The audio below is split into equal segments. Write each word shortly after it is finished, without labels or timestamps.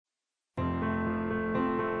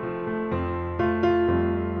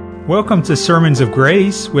Welcome to Sermons of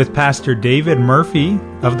Grace with Pastor David Murphy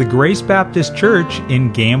of the Grace Baptist Church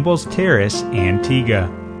in Gambles Terrace, Antigua.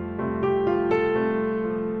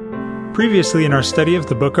 Previously in our study of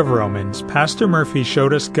the book of Romans, Pastor Murphy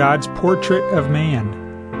showed us God's portrait of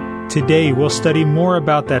man. Today we'll study more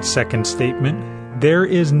about that second statement, there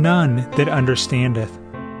is none that understandeth.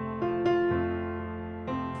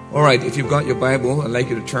 All right, if you've got your Bible, I'd like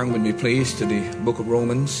you to turn with me, please, to the book of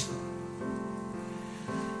Romans.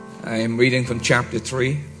 I am reading from chapter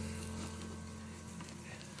 3.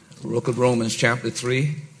 Book of Romans, chapter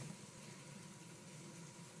 3.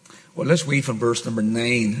 Well, let's read from verse number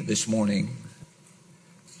 9 this morning.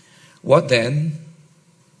 What then?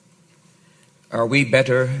 Are we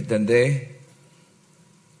better than they?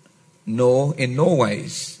 No, in no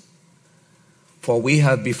wise. For we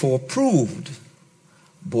have before proved,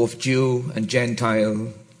 both Jew and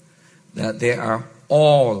Gentile, that they are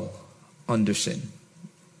all under sin.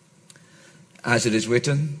 As it is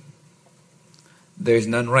written, there is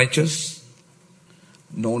none righteous,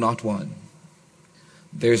 no, not one.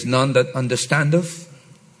 There is none that understandeth,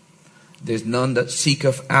 there is none that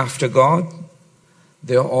seeketh after God.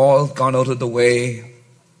 They are all gone out of the way,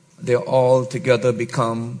 they are all together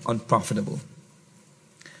become unprofitable.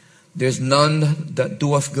 There is none that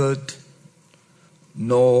doeth good,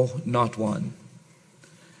 no, not one.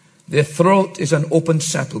 Their throat is an open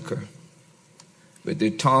sepulchre. With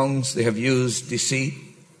their tongues they have used deceit.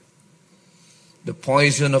 The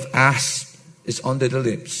poison of asp is under the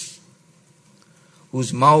lips,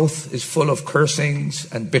 whose mouth is full of cursings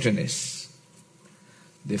and bitterness.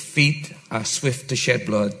 Their feet are swift to shed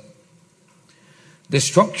blood.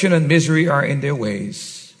 Destruction and misery are in their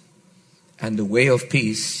ways, and the way of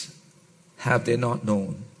peace have they not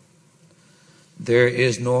known. There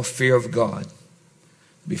is no fear of God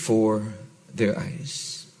before their eyes.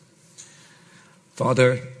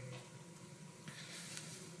 Father,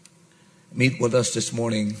 meet with us this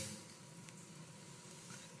morning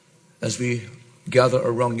as we gather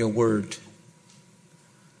around your word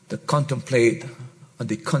to contemplate on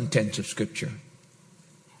the contents of Scripture.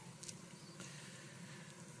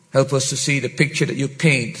 Help us to see the picture that you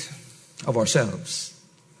paint of ourselves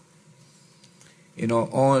in our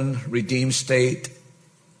own redeemed state.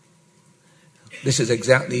 This is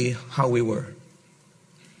exactly how we were.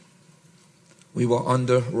 We were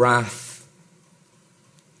under wrath.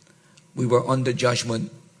 We were under judgment.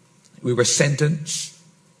 We were sentenced.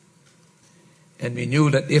 And we knew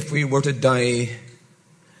that if we were to die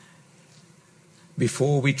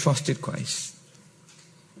before we trusted Christ,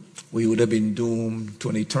 we would have been doomed to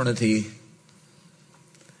an eternity,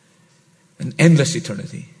 an endless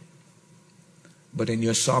eternity. But in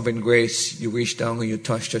your sovereign grace, you reached down and you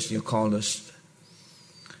touched us and you called us.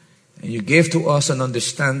 And you gave to us an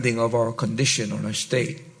understanding of our condition or our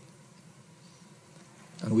state.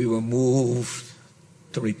 And we were moved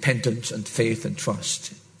to repentance and faith and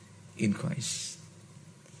trust in Christ.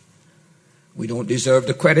 We don't deserve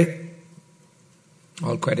the credit.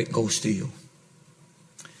 All credit goes to you.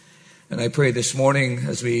 And I pray this morning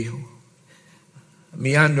as we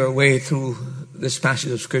meander our way through this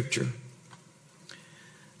passage of Scripture,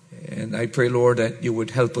 and I pray, Lord, that you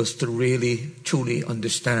would help us to really, truly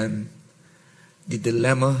understand the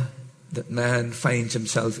dilemma that man finds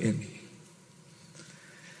himself in.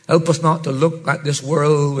 Help us not to look at this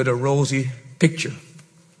world with a rosy picture.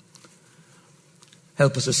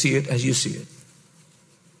 Help us to see it as you see it.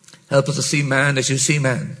 Help us to see man as you see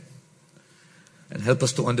man. And help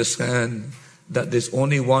us to understand that there's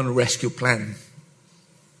only one rescue plan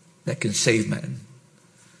that can save man.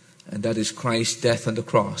 And that is Christ's death on the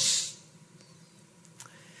cross.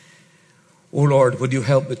 Oh Lord, would you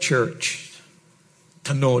help the church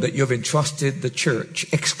to know that you've entrusted the church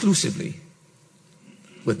exclusively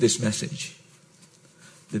with this message.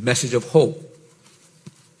 The message of hope.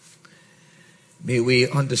 May we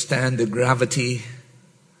understand the gravity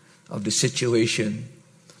of the situation.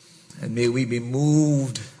 And may we be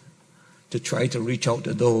moved to try to reach out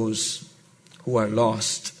to those who are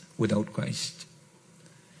lost without Christ.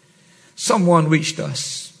 Someone reached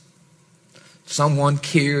us. Someone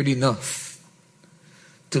cared enough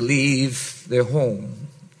to leave their home,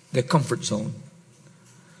 their comfort zone,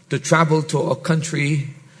 to travel to a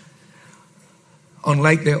country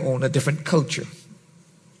unlike their own, a different culture,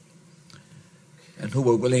 and who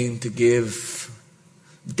were willing to give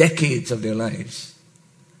decades of their lives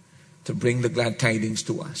to bring the glad tidings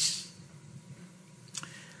to us.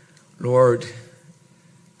 Lord,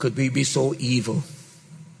 could we be so evil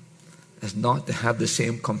as not to have the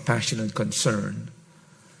same compassion and concern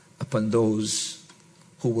upon those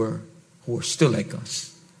who were still like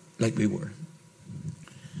us, like we were.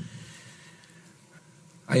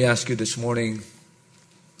 I ask you this morning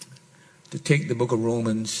to take the book of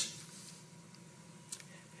Romans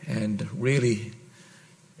and really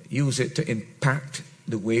use it to impact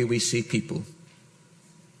the way we see people.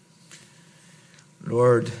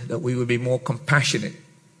 Lord, that we would be more compassionate,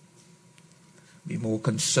 be more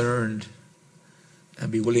concerned,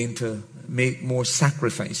 and be willing to make more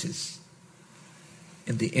sacrifices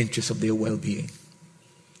in the interest of their well-being.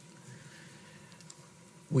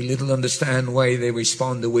 We little understand why they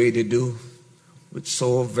respond the way they do, with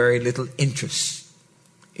so very little interest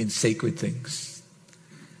in sacred things.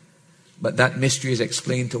 But that mystery is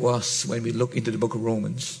explained to us when we look into the book of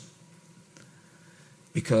Romans,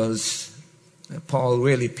 because Paul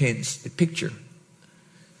really paints the picture.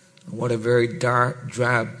 What a very dark,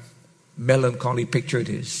 drab, melancholy picture it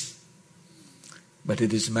is. But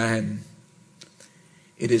it is man.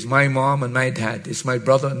 It is my mom and my dad. It's my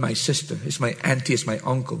brother and my sister. It's my auntie. It's my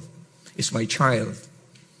uncle. It's my child.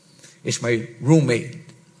 It's my roommate.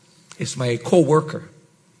 It's my co-worker.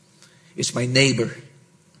 It's my neighbor.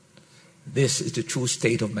 This is the true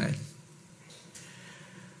state of man.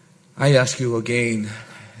 I ask you again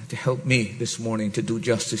to help me this morning to do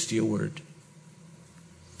justice to your word,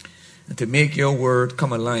 and to make your word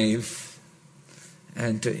come alive,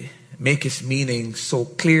 and to make its meaning so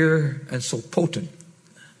clear and so potent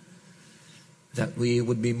that we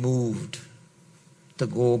would be moved to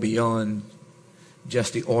go beyond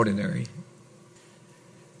just the ordinary,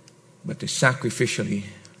 but to sacrificially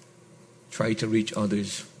try to reach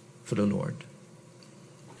others for the Lord.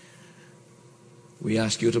 We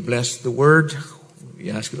ask you to bless the word. We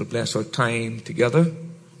ask you to bless our time together.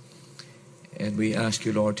 And we ask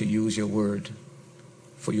you, Lord, to use your word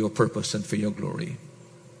for your purpose and for your glory.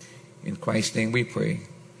 In Christ's name we pray.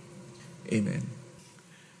 Amen.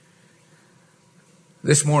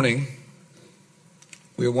 This morning,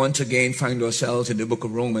 we once again find ourselves in the book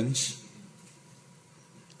of Romans.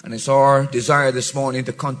 And it's our desire this morning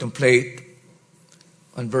to contemplate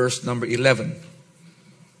on verse number 11.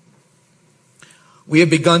 We have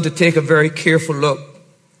begun to take a very careful look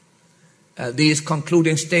at these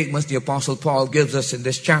concluding statements the Apostle Paul gives us in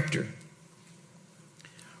this chapter.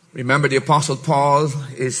 Remember, the Apostle Paul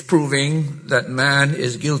is proving that man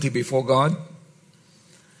is guilty before God,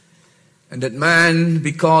 and that man,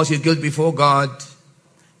 because he's guilty before God,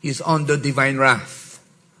 is under divine wrath.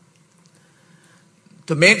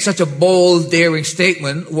 To make such a bold, daring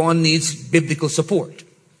statement, one needs biblical support.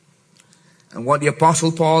 And what the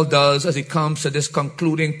Apostle Paul does as he comes to this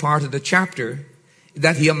concluding part of the chapter, is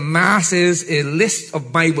that he amasses a list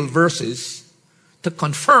of Bible verses to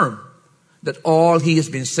confirm that all he has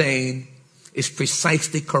been saying is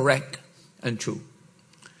precisely correct and true.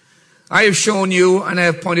 I have shown you and I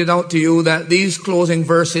have pointed out to you that these closing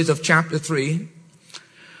verses of chapter 3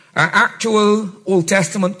 are actual Old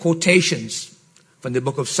Testament quotations from the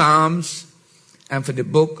book of Psalms and from the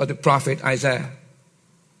book of the prophet Isaiah.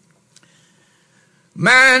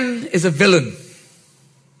 Man is a villain.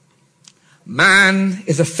 Man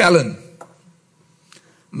is a felon.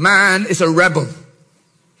 Man is a rebel.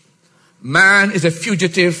 Man is a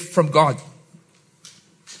fugitive from God.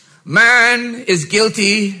 Man is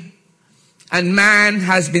guilty, and man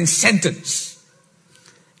has been sentenced.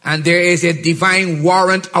 And there is a divine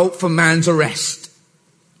warrant out for man's arrest.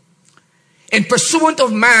 In pursuit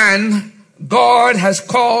of man, God has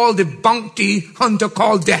called the bounty hunter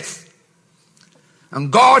called death.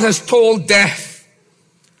 And God has told death,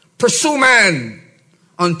 pursue man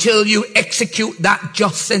until you execute that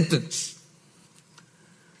just sentence.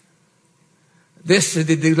 This is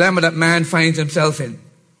the dilemma that man finds himself in.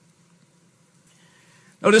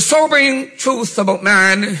 Now, the sobering truth about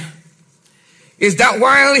man is that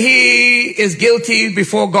while he is guilty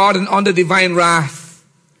before God and under divine wrath,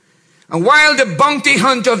 and while the bounty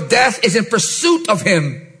hunter of death is in pursuit of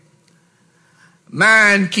him,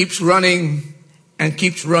 man keeps running and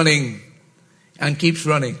keeps running and keeps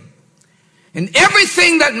running. And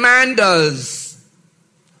everything that man does,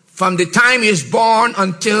 from the time he is born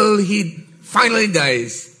until he finally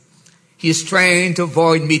dies, he is trying to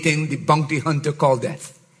avoid meeting the bounty hunter called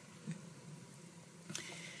death.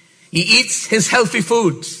 He eats his healthy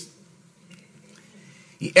foods.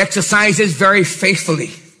 He exercises very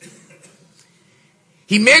faithfully.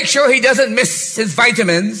 He makes sure he doesn't miss his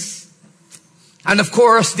vitamins. And of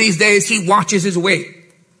course, these days, he watches his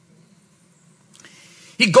weight.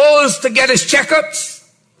 He goes to get his checkups.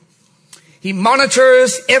 He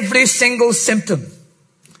monitors every single symptom.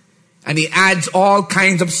 And he adds all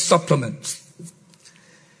kinds of supplements.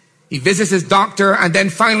 He visits his doctor, and then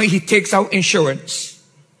finally he takes out insurance.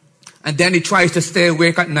 And then he tries to stay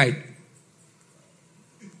awake at night.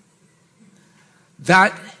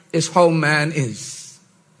 That is how man is.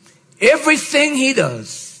 Everything he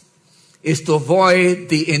does is to avoid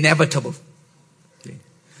the inevitable.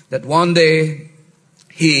 That one day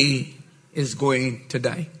he is going to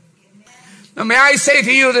die. Now may I say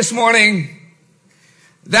to you this morning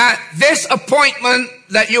that this appointment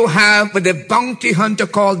that you have with the bounty hunter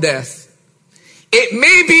called death, it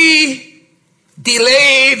may be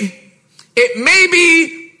delayed, it may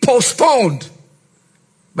be postponed,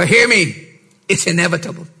 but hear me, it's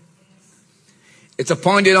inevitable. It's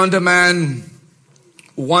appointed unto man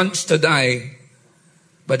once to die,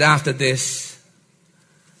 but after this,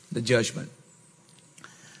 the judgment.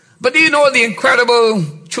 But do you know the incredible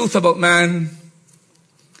truth about man?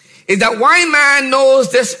 Is that while man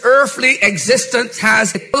knows this earthly existence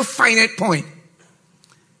has a finite point,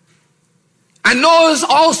 and knows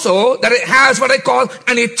also that it has what I call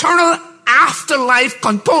an eternal afterlife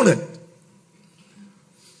component,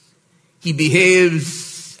 he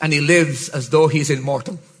behaves and he lives as though he's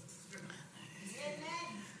immortal.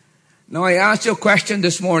 Now I ask you a question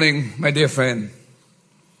this morning, my dear friend.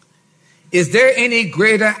 Is there any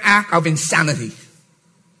greater act of insanity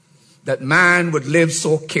that man would live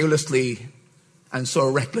so carelessly and so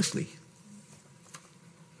recklessly?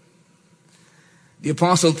 The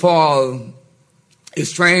Apostle Paul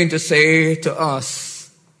is trying to say to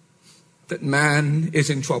us that man is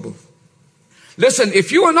in trouble. Listen,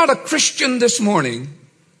 if you are not a Christian this morning,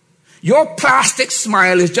 your plastic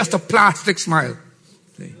smile is just a plastic smile.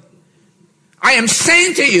 I am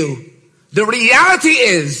saying to you, the reality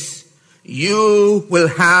is you will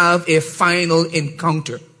have a final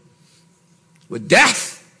encounter with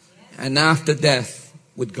death, and after death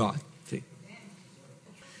with God. See?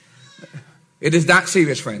 It is that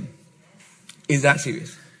serious, friend. It is that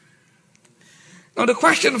serious. Now the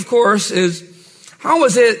question, of course, is how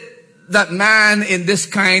is it that man in this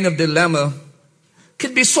kind of dilemma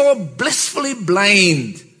could be so blissfully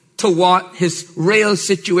blind to what his real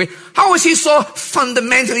situation? How is he so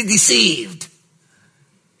fundamentally deceived?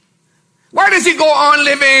 Why does he go on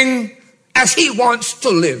living as he wants to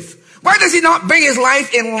live? Why does he not bring his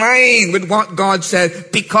life in line with what God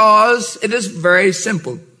said? Because it is very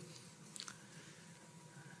simple.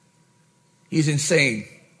 He's insane.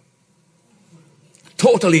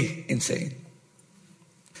 Totally insane.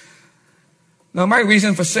 Now, my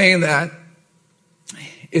reason for saying that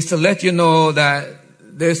is to let you know that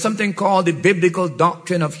there's something called the biblical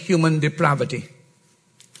doctrine of human depravity.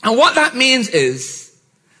 And what that means is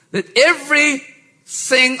that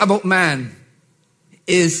everything about man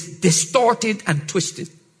is distorted and twisted.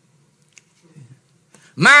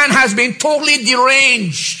 Man has been totally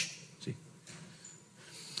deranged.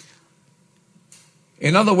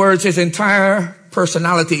 In other words, his entire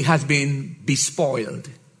personality has been bespoiled.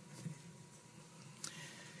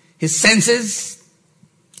 His senses,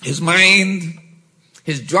 his mind,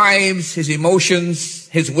 his drives, his emotions,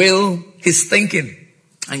 his will, his thinking,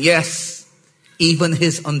 and yes, even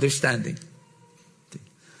his understanding.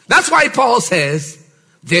 That's why Paul says,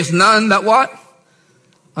 there's none that what?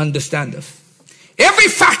 Understandeth. Every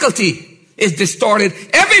faculty is distorted.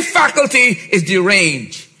 Every faculty is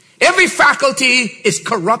deranged. Every faculty is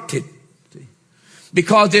corrupted.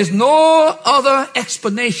 Because there's no other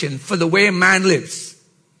explanation for the way man lives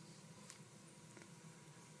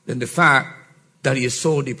than the fact that he is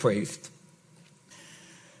so depraved.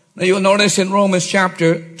 Now you'll notice in Romans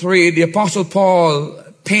chapter 3, the Apostle Paul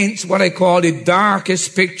paints what I call the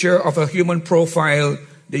darkest picture of a human profile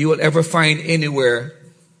that you will ever find anywhere,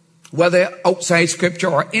 whether outside Scripture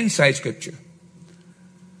or inside Scripture.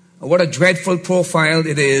 And what a dreadful profile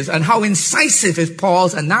it is, and how incisive is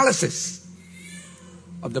Paul's analysis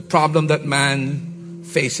of the problem that man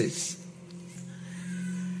faces.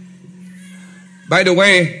 By the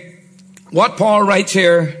way, what Paul writes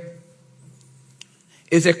here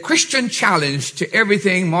is a Christian challenge to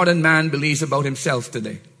everything modern man believes about himself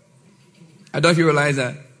today. I don't know if you realize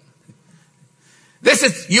that. This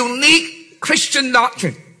is unique Christian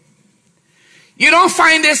doctrine. You don't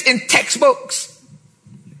find this in textbooks.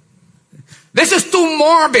 This is too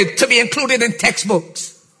morbid to be included in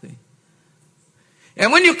textbooks.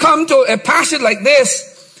 And when you come to a passage like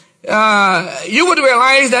this, you would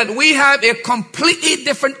realize that we have a completely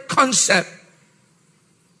different concept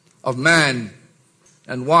of man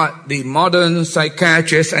and what the modern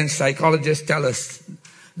psychiatrists and psychologists tell us.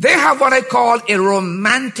 They have what I call a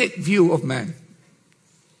romantic view of man.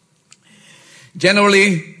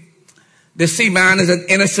 Generally, they see man as an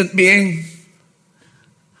innocent being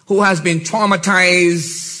who has been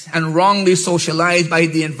traumatized and wrongly socialized by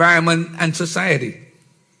the environment and society.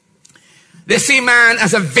 They see man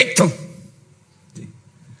as a victim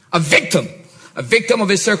a victim of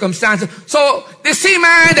his circumstances. So they see,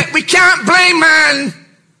 man, that we can't blame man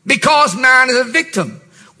because man is a victim.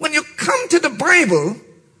 When you come to the Bible,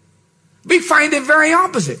 we find it very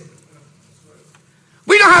opposite.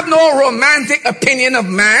 We don't have no romantic opinion of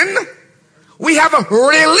man. We have a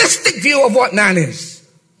realistic view of what man is.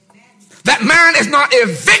 That man is not a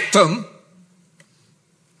victim.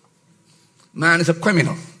 Man is a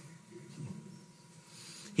criminal.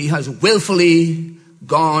 He has willfully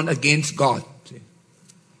gone against God.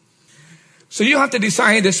 So you have to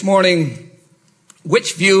decide this morning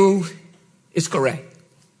which view is correct.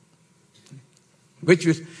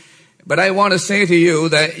 But I want to say to you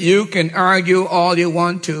that you can argue all you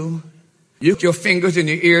want to. You put your fingers in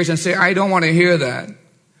your ears and say, I don't want to hear that.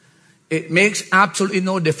 It makes absolutely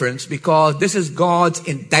no difference, because this is God's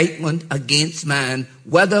indictment against man,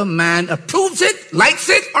 whether man approves it, likes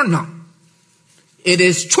it, or not. It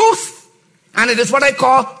is truth, and it is what I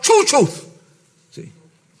call true truth. See,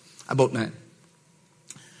 about man.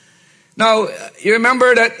 Now, you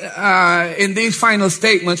remember that in these final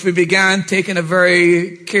statements, we began taking a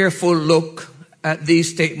very careful look at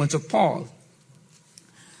these statements of Paul.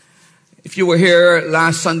 If you were here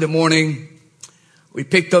last Sunday morning, we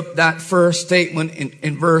picked up that first statement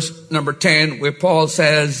in verse number 10, where Paul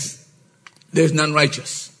says, there's none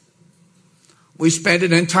righteous. We spent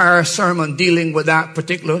an entire sermon dealing with that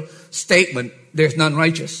particular statement, there's none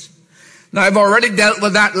righteous. Now, I've already dealt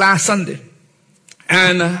with that last Sunday.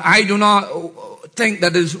 And I do not think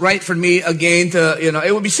that it's right for me again to,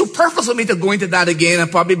 it would be superfluous for me to go into that again and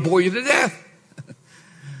probably bore you to death.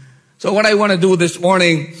 So what I want to do this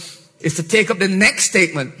morning is to take up the next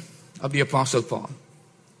statement of the Apostle Paul,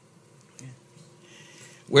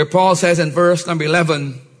 where Paul says in verse number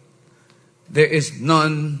 11, there is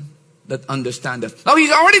none that understandeth. Now,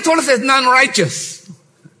 he's already told us there's none righteous.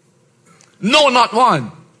 No, not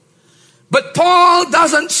one. But Paul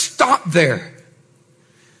doesn't stop there.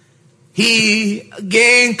 He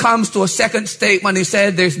again comes to a second statement. He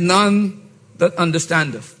said, there's none that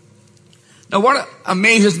understandeth. Now, what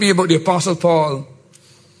amazes me about the Apostle Paul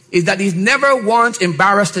is that he's never once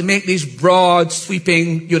embarrassed to make these broad,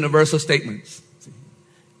 sweeping, universal statements.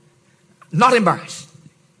 Not embarrassed.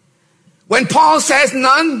 When Paul says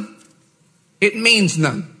none, it means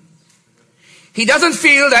none. He doesn't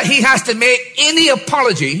feel that he has to make any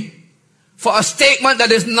apology for a statement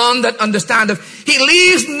that is none that understandeth. He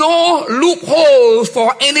leaves no loopholes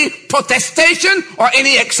for any protestation or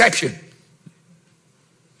any exception.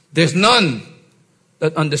 There's none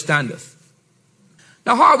that understandeth.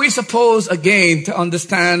 Now, how are we supposed, again, to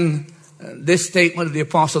understand this statement of the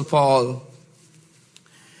Apostle Paul?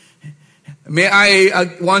 May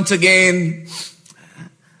I once again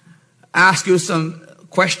ask you some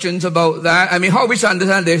questions about that? I mean, how are we to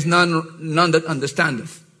understand there's none that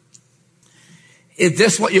understandeth? Is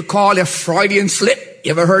this what you call a Freudian slip?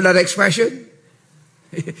 You ever heard that expression?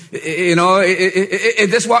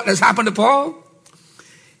 Is this what has happened to Paul?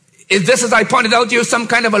 Is this, as I pointed out to you, some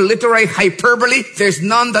kind of a literary hyperbole? There's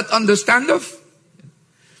none that understandeth?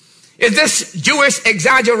 Is this Jewish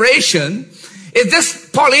exaggeration? Is this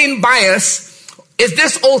Pauline bias? Is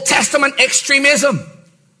this Old Testament extremism?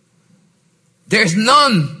 There's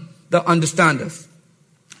none that understandeth.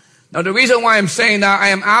 Now, the reason why I'm saying that, I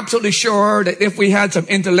am absolutely sure that if we had some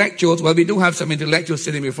intellectuals, well, we do have some intellectuals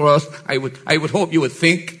sitting before us, I would hope you would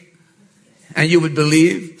think and you would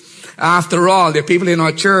believe. After all, there are people in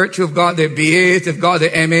our church who've got their BAs, they've got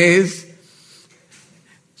their MAs.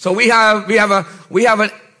 So we have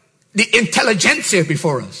the intelligentsia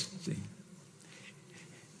before us. See?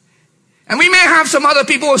 And we may have some other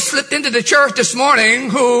people who slipped into the church this morning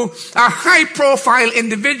who are high-profile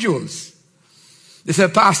individuals. They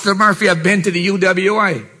said, Pastor Murphy, I've been to the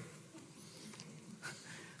UWI.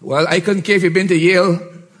 Well, I couldn't care if you've been to Yale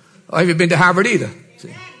or if you've been to Harvard either.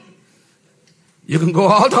 See? You can go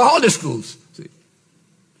all to all the schools. See?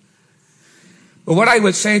 But what I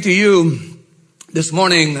would say to you this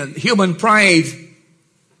morning, human pride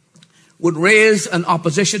would raise an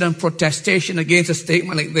opposition and protestation against a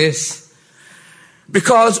statement like this.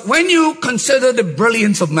 Because when you consider the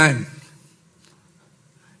brilliance of man,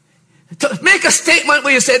 to make a statement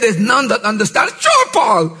where you say there's none that understand, sure,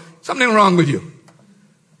 Paul, something wrong with you.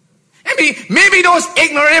 Maybe those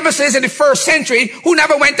ignoramuses in the first century who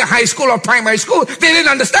never went to high school or primary school, they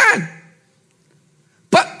didn't understand.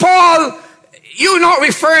 But Paul, you're not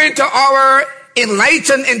referring to our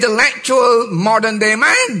enlightened, intellectual, modern day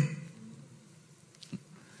man.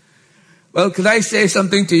 Well, could I say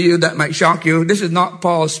something to you that might shock you? This is not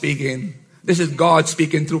Paul speaking. This is God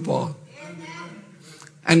speaking through Paul.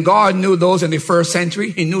 And God knew those in the first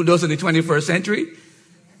century. He knew those in the 21st century.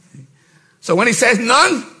 So when he says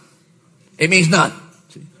none, it means none.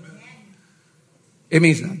 See? It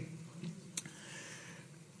means none.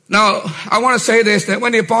 Now, I want to say this, that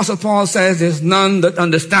when the Apostle Paul says there's none that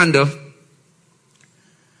understandeth,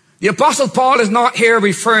 the Apostle Paul is not here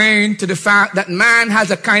referring to the fact that man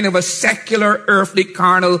has a kind of a secular, earthly,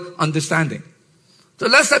 carnal understanding. So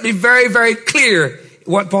let's be very, very clear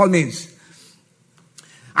what Paul means.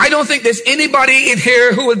 I don't think there's anybody in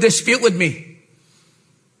here who will dispute with me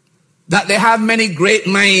that they have many great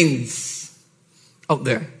minds out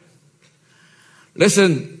there.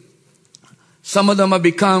 Listen, some of them have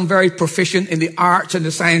become very proficient in the arts and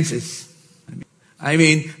the sciences. I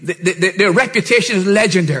mean, their reputation is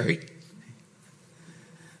legendary.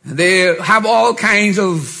 They have all kinds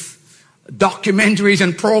of documentaries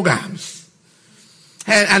and programs.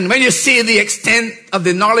 And when you see the extent of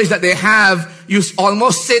the knowledge that they have, you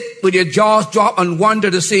almost sit with your jaws dropped and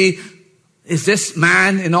wonder to see, is this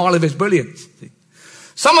man in all of his brilliance?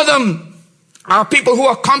 Some of them are people who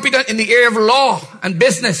are competent in the area of law and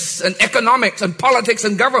business and economics and politics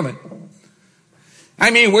and government. I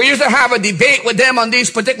mean, we used to have a debate with them on these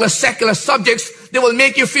particular secular subjects that will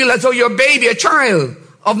make you feel as though you're a baby, a child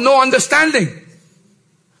of no understanding.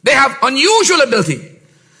 They have unusual ability.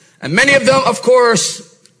 And many of them, of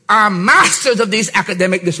course, are masters of these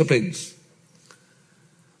academic disciplines.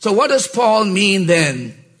 So what does Paul mean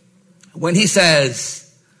then when he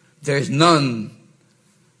says, there is none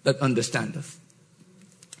that understandeth?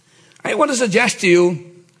 I want to suggest to you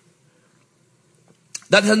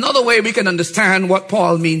that there's another way we can understand what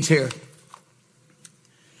Paul means here.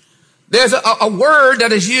 There's a word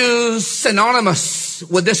that is used synonymous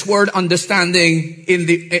with this word understanding in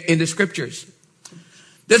the scriptures.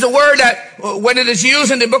 There's a word that when it is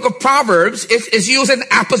used in the book of Proverbs, it's used in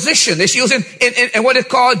apposition. It's used in what is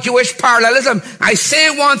called Jewish parallelism. I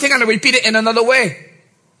say one thing and I repeat it in another way.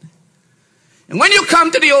 And when you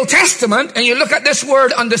come to the Old Testament and you look at this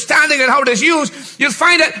word understanding and how it is used, you'll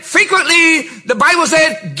find that frequently the Bible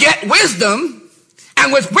says, get wisdom,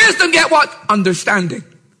 and with wisdom get what? Understanding.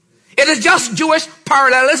 It is just Jewish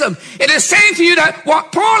parallelism. It is saying to you that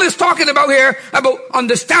what Paul is talking about here, about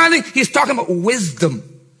understanding, he's talking about wisdom.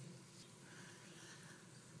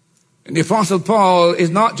 And the Apostle Paul is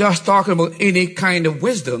not just talking about any kind of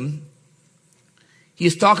wisdom.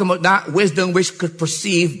 He's talking about that wisdom which could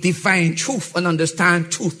perceive divine truth and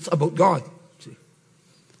understand truth about God. See?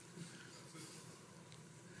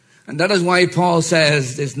 And that is why Paul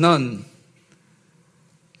says there's none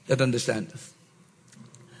that understandeth.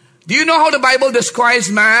 Do you know how the Bible describes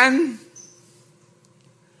man?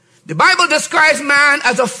 The Bible describes man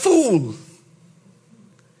as a fool.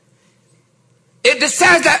 It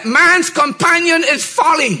says that man's companion is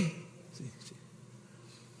folly.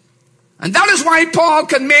 And that is why Paul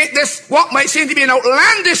can make this, what might seem to be an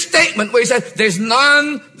outlandish statement, where he says, there's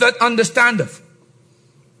none that understandeth.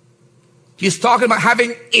 He's talking about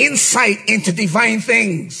having insight into divine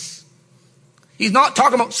things. He's not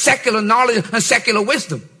talking about secular knowledge and secular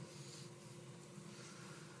wisdom.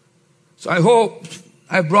 So I hope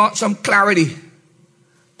I brought some clarity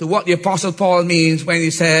to what the Apostle Paul means when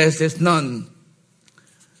he says, there's none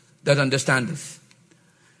that understandeth.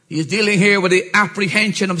 He is dealing here with the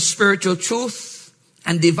apprehension of spiritual truth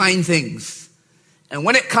and divine things. And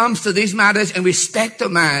when it comes to these matters in respect to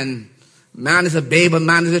man, man is a babe and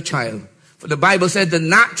man is a child. For the Bible said, the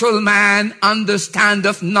natural man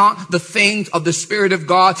understandeth not the things of the Spirit of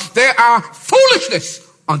God. They are foolishness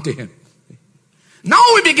unto him. Now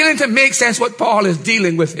we're beginning to make sense what Paul is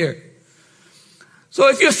dealing with here. So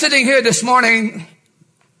if you're sitting here this morning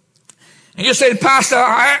and you're saying, Pastor,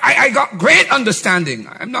 I got great understanding.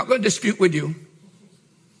 I'm not going to dispute with you.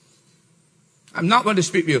 I'm not going to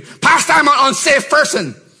dispute with you. Pastor, I'm an unsafe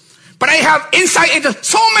person, but I have insight into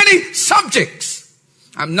so many subjects.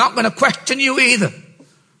 I'm not going to question you either.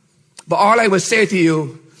 But all I would say to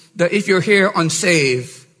you, that if you're here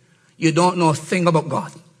unsaved, you don't know a thing about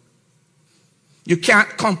God. You can't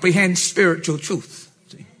comprehend spiritual truth.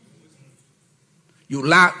 See? You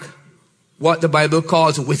lack what the Bible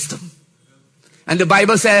calls wisdom. And the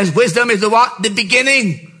Bible says wisdom is the what? The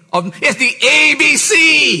beginning of, it's the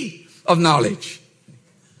ABC of knowledge.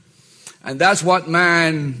 And that's what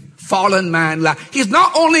man, fallen man, lacks. He's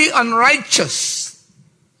not only unrighteous,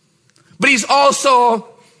 but he's also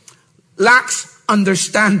lacks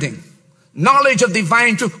understanding, knowledge of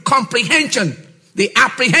divine truth, comprehension, the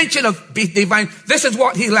apprehension of divine. This is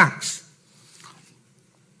what he lacks.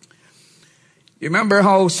 You remember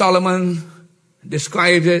how Solomon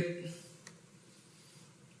described it?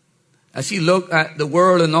 As he looked at the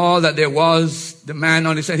world and all that there was, the man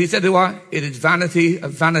on his head, he said, what? It is vanity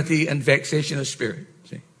of vanity and vexation of spirit.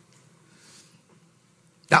 See?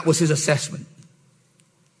 That was his assessment.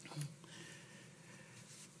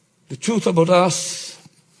 The truth about us,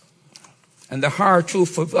 and the hard truth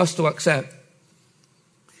for us to accept,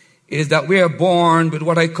 is that we are born with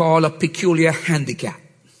what I call a peculiar handicap.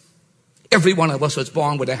 Every one of us was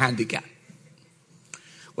born with a handicap.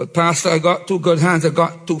 Well, Pastor, I got 2 good hands, I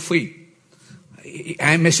got 2 feet.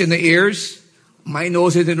 I'm missing the ears. My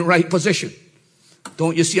nose is in the right position.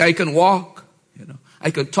 Don't you see I can walk? You know,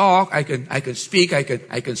 I can talk, I can speak, I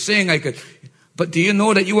can sing, but do you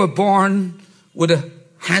know that you were born with a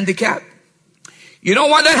handicap? You know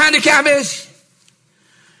what that handicap is?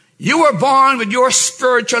 You were born with your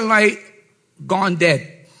spiritual light gone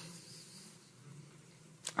dead.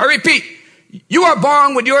 I repeat, you are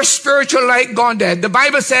born with your spiritual light gone dead. The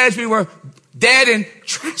Bible says we were dead in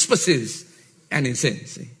trespasses and in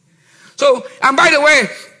sins. So, and by the way,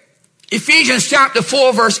 Ephesians chapter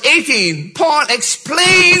 4 verse 18, Paul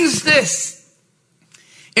explains this.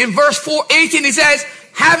 In verse 18 he says,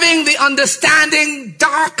 having the understanding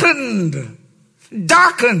darkened.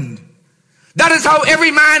 Darkened. That is how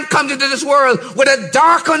every man comes into this world, with a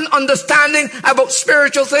darkened understanding about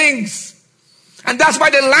spiritual things. And that's why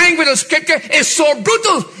the language of Scripture is so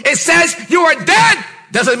brutal. It says you are dead.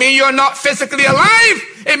 Doesn't mean you're not physically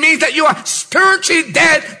alive. It means that you are spiritually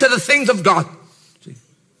dead to the things of God. See?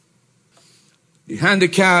 The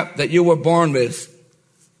handicap that you were born with,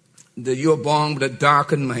 that you were born with a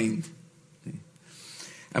darkened mind. See?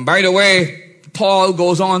 And by the way, Paul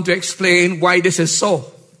goes on to explain why this is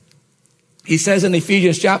so. He says in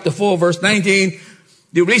Ephesians chapter 4 verse 19,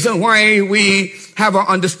 the reason why we have our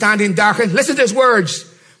understanding darkened, listen to his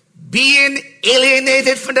words, being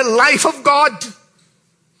alienated from the life of God.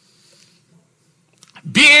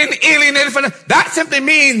 Being alienated from that simply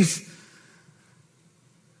means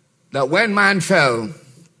that when man fell,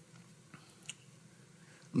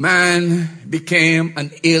 man became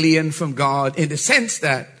an alien from God, in the sense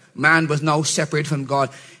that man was now separated from God.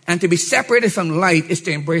 And to be separated from light is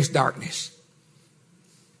to embrace darkness.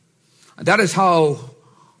 And that is how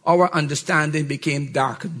our understanding became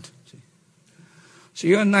darkened. So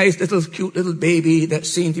you're a nice little cute little baby that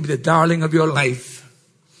seemed to be the darling of your life.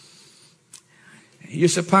 You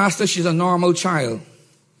say, Pastor, she's a normal child.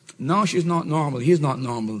 No, she's not normal. He's not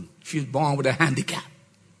normal. She's born with a handicap.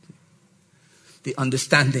 The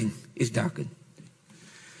understanding is darkened.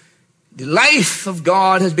 The life of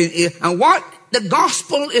God has been, and what the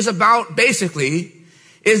gospel is about basically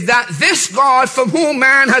is that this God from whom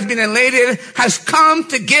man has been alienated has come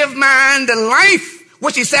to give man the life,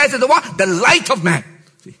 which he says is the what? The light of man.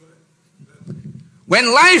 See?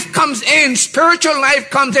 When life comes in, spiritual life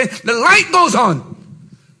comes in, the light goes on.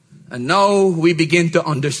 And now we begin to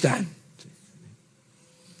understand.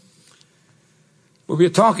 But we're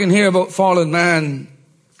talking here about fallen man,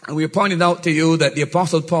 and we're pointing out to you that the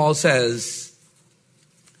Apostle Paul says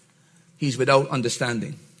he's without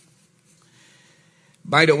understanding.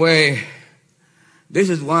 By the way, this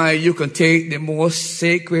is why you can take the most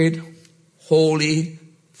sacred, holy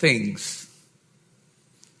things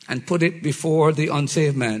and put it before the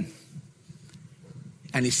unsaved man,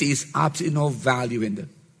 and he sees absolutely no value in them.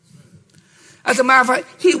 As a matter of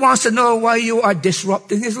fact, he wants to know why you are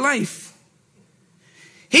disrupting his life.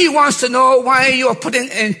 He wants to know why you are putting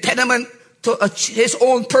an impediment to his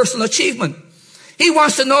own personal achievement. He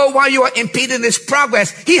wants to know why you are impeding his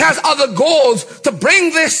progress. He has other goals to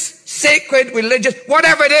bring this sacred, religious,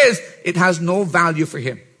 whatever it is. It has no value for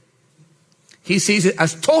him. He sees it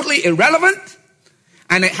as totally irrelevant,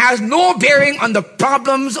 and it has no bearing on the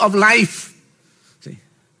problems of life. See?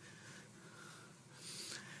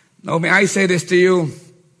 Now, may I say this to you?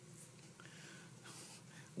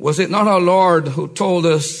 Was it not our Lord who told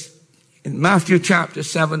us in Matthew chapter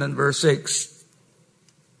 7 and verse 6,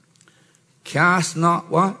 cast not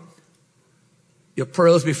what? Your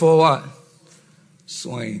pearls before what?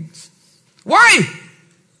 Swines. Why?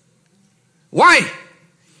 Why?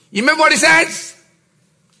 You remember what he says?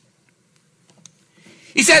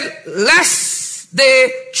 He said, lest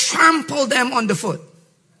they trample them underfoot.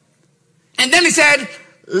 And then he said,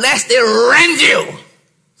 lest they rend you.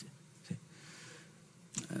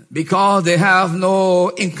 Because they have no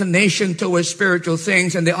inclination towards spiritual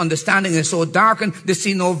things, and their understanding is so darkened, they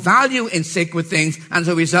see no value in sacred things, and as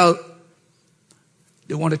a result,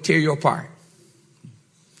 they want to tear you apart.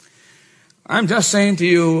 I'm just saying to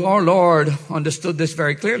you, our Lord understood this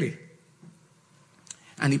very clearly.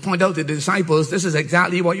 And he pointed out to the disciples, this is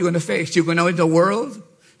exactly what you're going to face. You're going out into the world,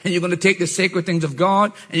 and you're going to take the sacred things of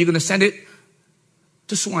God, and you're going to send it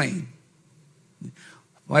to swine.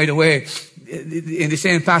 By the way, in the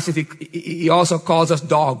same passage, he also calls us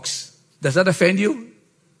dogs. Does that offend you?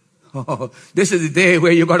 Oh, this is the day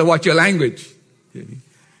where you got to watch your language.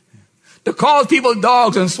 To call people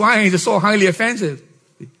dogs and swines is so highly offensive.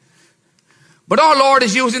 But our Lord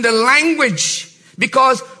is using the language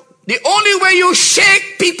because the only way you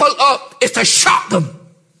shake people up is to shock them.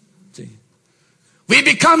 See? We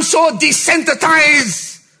become so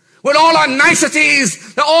desensitized with all our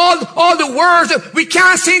niceties, all the words. We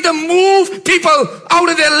can't seem to move people out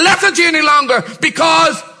of their lethargy any longer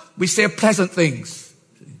because we say pleasant things.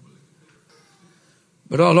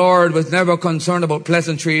 But our Lord was never concerned about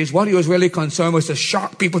pleasantries. What he was really concerned was to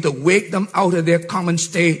shock people, to wake them out of their common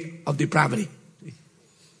state of depravity.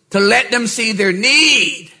 To let them see their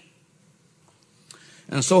need.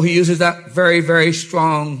 And so he uses that very, very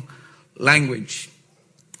strong language.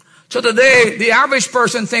 So today, the average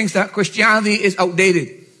person thinks that Christianity is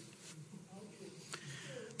outdated.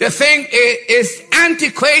 They think it is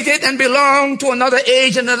antiquated and belong to another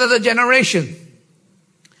age and another generation.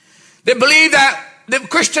 They believe that the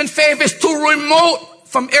Christian faith is too remote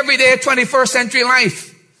from everyday 21st century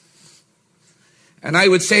life. And I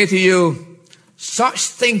would say to you, such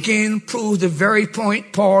thinking proves the very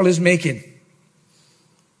point Paul is making.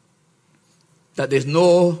 That there's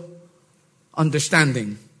no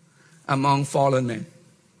understanding among fallen men.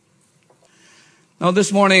 Now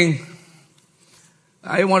this morning,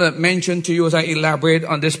 I want to mention to you as I elaborate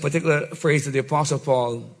on this particular phrase of the Apostle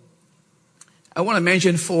Paul, I want to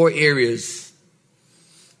mention 4 areas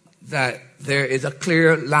that there is a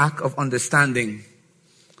clear lack of understanding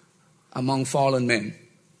among fallen men.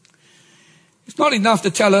 It's not enough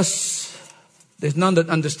to tell us there's none that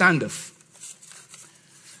understandeth.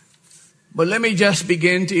 But let me just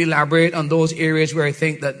begin to elaborate on those areas where I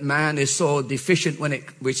think that man is so deficient when it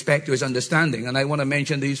respect to his understanding. And I want to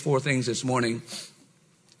mention these 4 things this morning.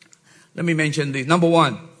 Let me mention these. Number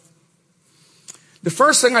 1. The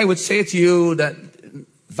first thing I would say to you that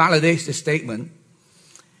validates this statement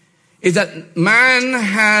is that man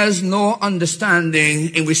has no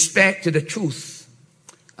understanding in respect to the truth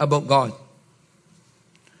about God.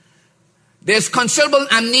 There's considerable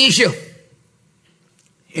amnesia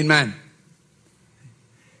in man.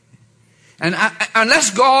 And unless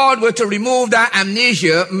God were to remove that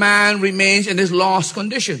amnesia, man remains in his lost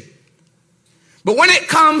condition. But when it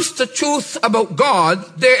comes to truth about God,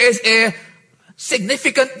 there is a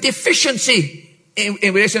significant deficiency in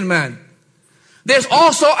relation to man. There's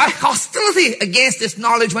also a hostility against this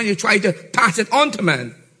knowledge when you try to pass it on to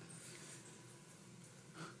man.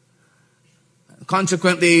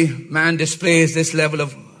 Consequently, man displays this level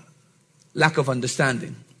of lack of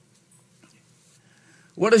understanding.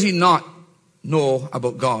 What does he not know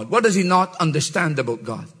about God? What does he not understand about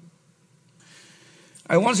God?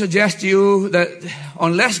 I want to suggest to you that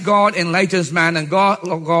unless God enlightens man and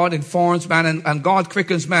God informs man and God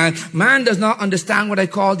quickens man, man does not understand what I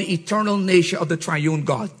call the eternal nature of the triune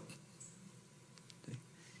God.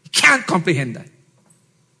 He can't comprehend that.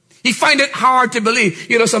 He finds it hard to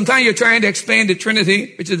believe. You know, sometimes you're trying to explain the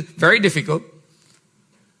Trinity, which is very difficult.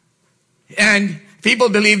 And people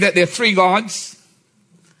believe that there are 3 gods.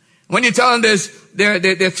 When you tell them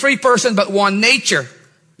they're 3 persons but one nature,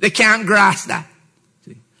 they can't grasp that.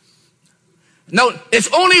 Now, it's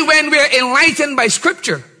only when we're enlightened by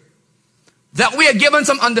Scripture that we are given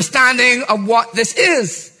some understanding of what this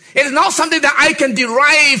is. It is not something that I can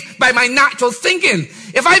derive by my natural thinking.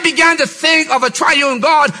 If I began to think of a triune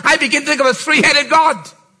God, I begin to think of a 3-headed God.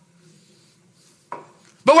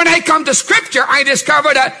 But when I come to Scripture, I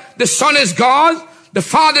discover that the Son is God, the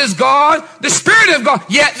Father is God, the Spirit is God,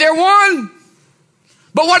 yet they're one.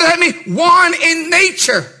 But what does that mean? One in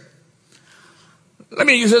nature. Let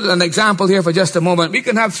me use an example here for just a moment. We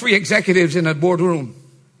can have 3 executives in a boardroom,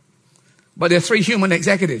 but they're 3 human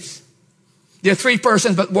executives. They're 3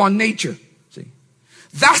 persons, but one nature. See,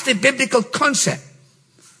 that's the biblical concept.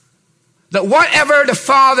 That whatever the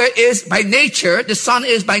Father is by nature, the Son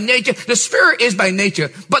is by nature, the Spirit is by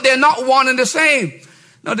nature, but they're not one and the same.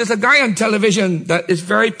 Now, there's a guy on television that is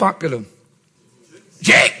very popular.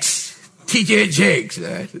 Jakes. T.J. Jakes.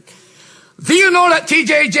 Do you know that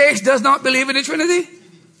T.J. Jakes does not believe in the Trinity?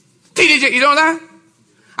 T.J. Jakes, you know that?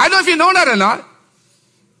 I don't know if you know that or not.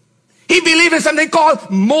 He believes in something called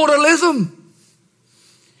modalism.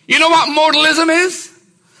 You know what modalism is?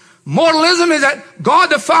 Modalism is that God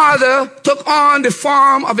the Father took on the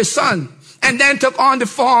form of His Son and then took on the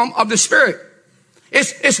form of the Spirit.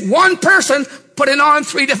 It's one person putting on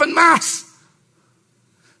 3 different masks.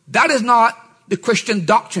 That is not the Christian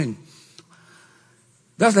doctrine.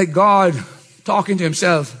 That's like God talking to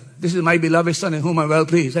Himself. This is my beloved Son in whom I'm well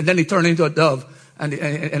pleased. And then He turned into a dove and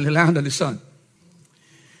He landed on the Son.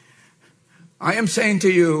 I am saying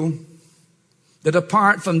to you that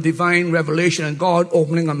apart from divine revelation and God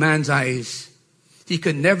opening a man's eyes, he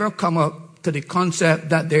can never come up to the concept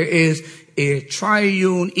that there is a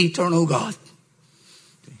triune eternal God.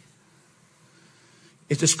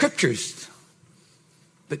 It's the scriptures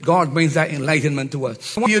that God brings that enlightenment to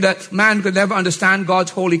us. I want you that man could never understand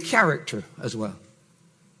God's holy character as well.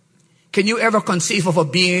 Can you ever conceive of a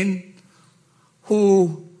being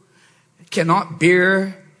who cannot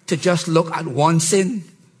bear to just look at one sin?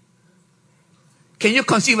 Can you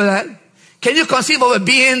conceive of that? Can you conceive of a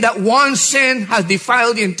being that one sin has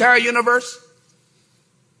defiled the entire universe?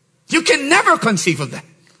 You can never conceive of that.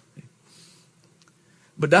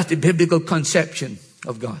 But that's the biblical conception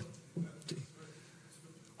of God.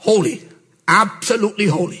 Holy. Absolutely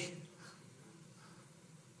holy.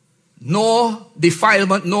 No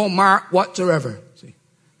defilement, no mark whatsoever. See?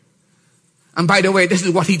 And by the way, this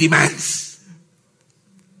is what he demands.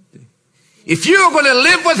 If you're going to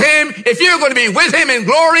live with him, if you're going to be with him in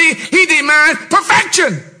glory, he demands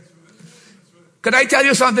perfection. Could I tell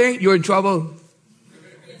you something? You're in trouble.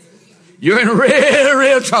 You're in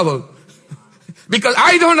real trouble. Because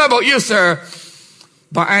I don't know about you, sir,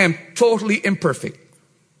 but I am totally imperfect.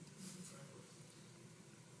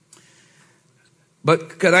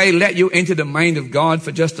 But could I let you into the mind of God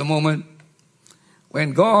for just a moment?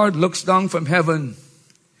 When God looks down from heaven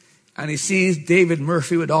and he sees David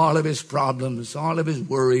Murphy with all of his problems, all of his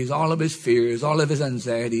worries, all of his fears, all of his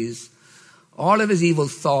anxieties, all of his evil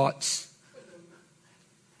thoughts,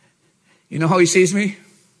 you know how he sees me?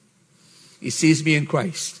 He sees me in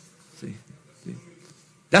Christ. See?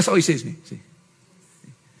 That's how he sees me. See?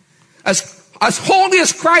 As holy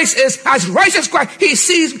as Christ is, as righteous as Christ, he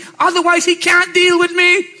sees me. Otherwise, he can't deal with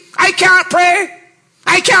me. I can't pray.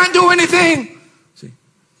 I can't do anything. See?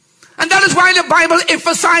 And that is why the Bible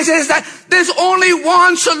emphasizes that there's only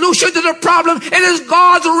one solution to the problem. It is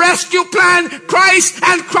God's rescue plan, Christ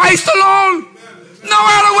and Christ alone. No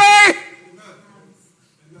other way.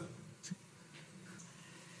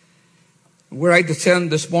 We're at the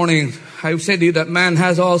end this morning. I said to you that man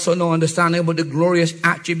has also no understanding about the glorious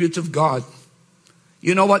attributes of God.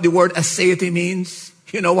 You know what the word aseity means?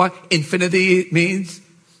 You know what infinity means?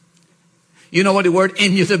 You know what the word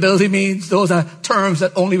immutability means? Those are terms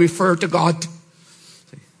that only refer to God.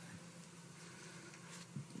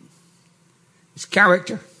 His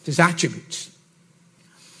character, his attributes.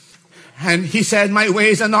 And he said, my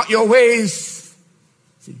ways are not your ways.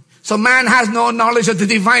 So man has no knowledge of the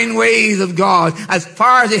divine ways of God. As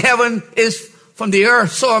far as the heaven is from the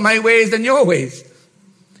earth, so are my ways than your ways.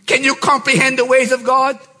 Can you comprehend the ways of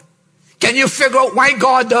God? Can you figure out why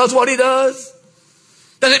God does what he does?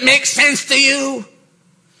 Does it make sense to you?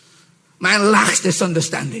 Man lacks this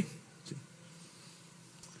understanding.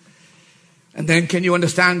 And then can you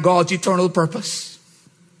understand God's eternal purpose?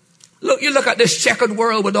 Look, you look at this checkered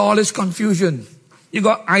world with all its confusion. You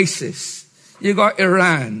got ISIS. You got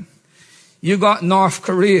Iran. You got North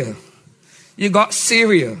Korea. You got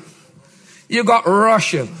Syria. You got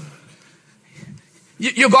Russia.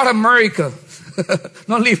 You got America.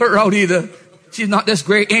 Don't leave her out either. She's not this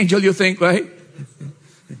great angel you think, right?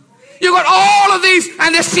 You got all of these,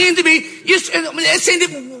 and there seem to be,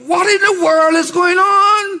 what in the world is going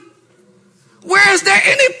on? Where is there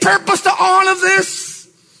any purpose to all of this?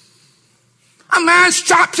 A man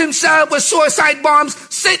straps himself with suicide bombs,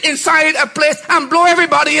 sit inside a place and blow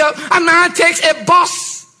everybody up. A man takes a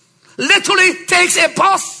bus, literally takes a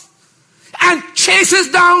bus, and chases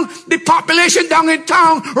down the population down in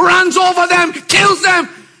town, runs over them, kills them.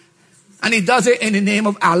 And he does it in the name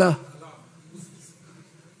of Allah.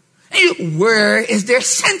 Where is there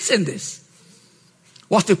sense in this?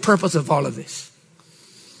 What's the purpose of all of this?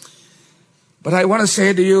 But I want to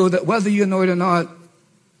say to you that whether you know it or not,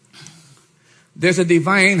 there's a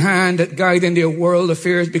divine hand that guides in their world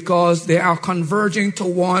affairs because they are converging to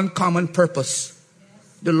one common purpose.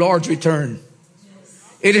 The Lord's return.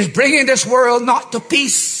 It is bringing this world not to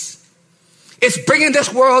peace. It's bringing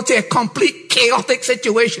this world to a complete chaotic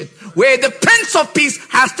situation where the Prince of Peace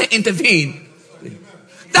has to intervene.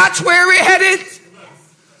 That's where we're headed.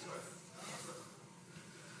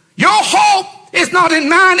 Your hope is not in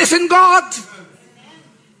man, it's in God.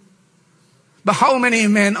 But how many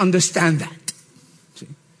men understand that? See?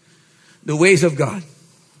 The ways of God.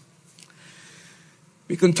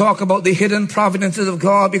 We can talk about the hidden providences of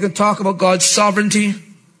God. We can talk about God's sovereignty.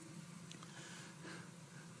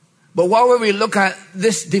 But while we look at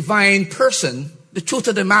this divine person, the truth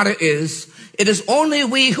of the matter is, it is only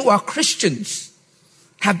we who are Christians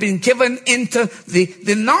have been given into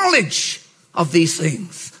the knowledge of these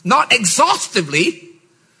things. Not exhaustively,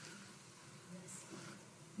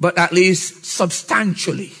 but at least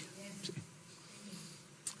substantially.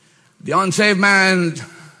 The unsaved man,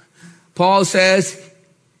 Paul says,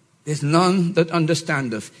 there's none that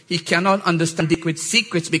understandeth. He cannot understand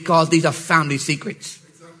secrets because these are family secrets.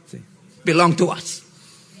 See, belong to us.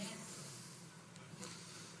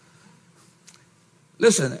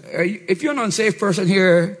 Listen, if you're an unsaved person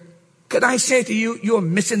here, could I say to you, you're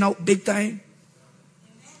missing out big time?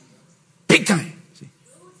 Big time. See?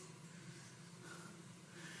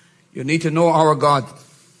 You need to know our God.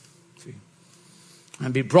 See?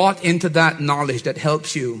 And be brought into that knowledge that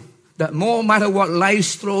helps you. That no matter what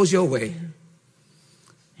life throws your way,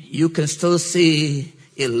 you can still see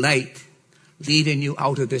a light leading you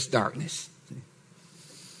out of this darkness.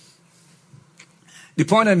 The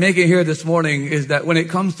point I'm making here this morning is that when it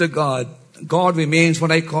comes to God, God remains what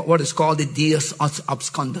is called the Deus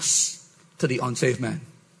abscondus to the unsaved man.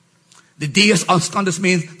 The Deus abscondus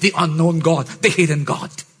means the unknown God, the hidden God.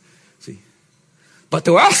 See? But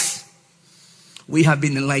to us, we have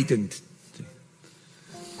been enlightened. See?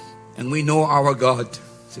 And we know our God.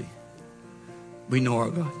 See? We know our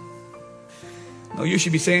God. Now you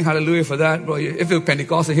should be saying hallelujah for that, bro. If you're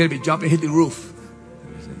Pentecostal here, be jumping, hit the roof.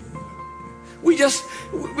 We just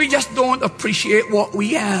don't appreciate what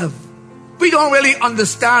we have. We don't really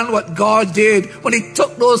understand what God did when He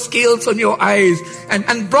took those scales from your eyes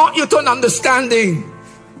and brought you to an understanding.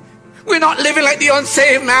 We're not living like the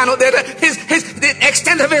unsaved man out there. The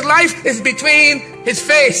extent of his life is between his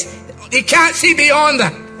face. He can't see beyond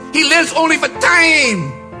that. He lives only for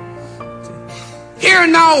time. Here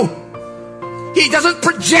now. He doesn't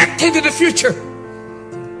project into the future.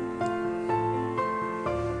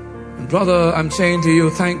 Brother, I'm saying to you,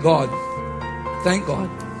 thank God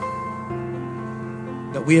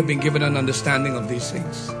that we have been given an understanding of these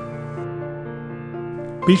things.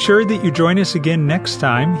 Be sure that you join us again next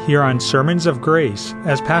time here on Sermons of Grace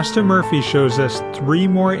as Pastor Murphy shows us 3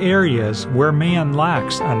 more areas where man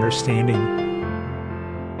lacks understanding.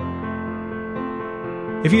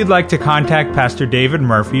 If you'd like to contact Pastor David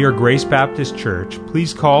Murphy or Grace Baptist Church,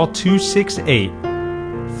 please call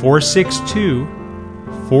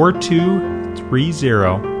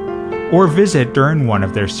 268-462-4230 or visit during one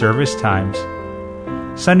of their service times.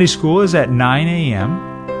 Sunday school is at 9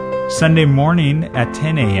 a.m., Sunday morning at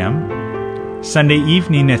 10 a.m., Sunday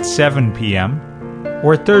evening at 7 p.m.,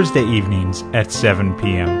 or Thursday evenings at 7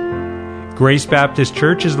 p.m. Grace Baptist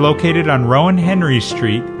Church is located on Rowan Henry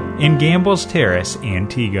Street in Gambles Terrace,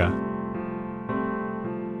 Antigua.